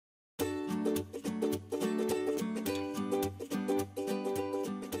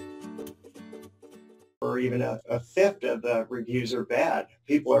or even a fifth of the reviews are bad.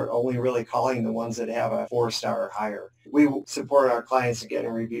 People are only really calling the ones that have a 4-star or higher. We support our clients in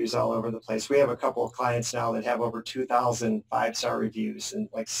getting reviews all over the place. We have a couple of clients now that have over 2,000 5-star reviews and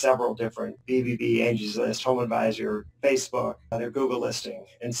like several different BBB, Angie's List, Home Advisor, Facebook, their Google listing.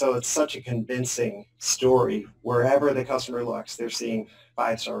 And so it's such a convincing story. Wherever the customer looks, they're seeing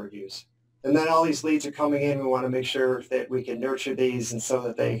 5-star reviews. And then all these leads are coming in. We want to make sure that we can nurture these, and so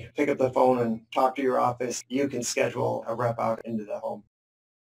that they pick up the phone and talk to your office. You can schedule a rep out into the home.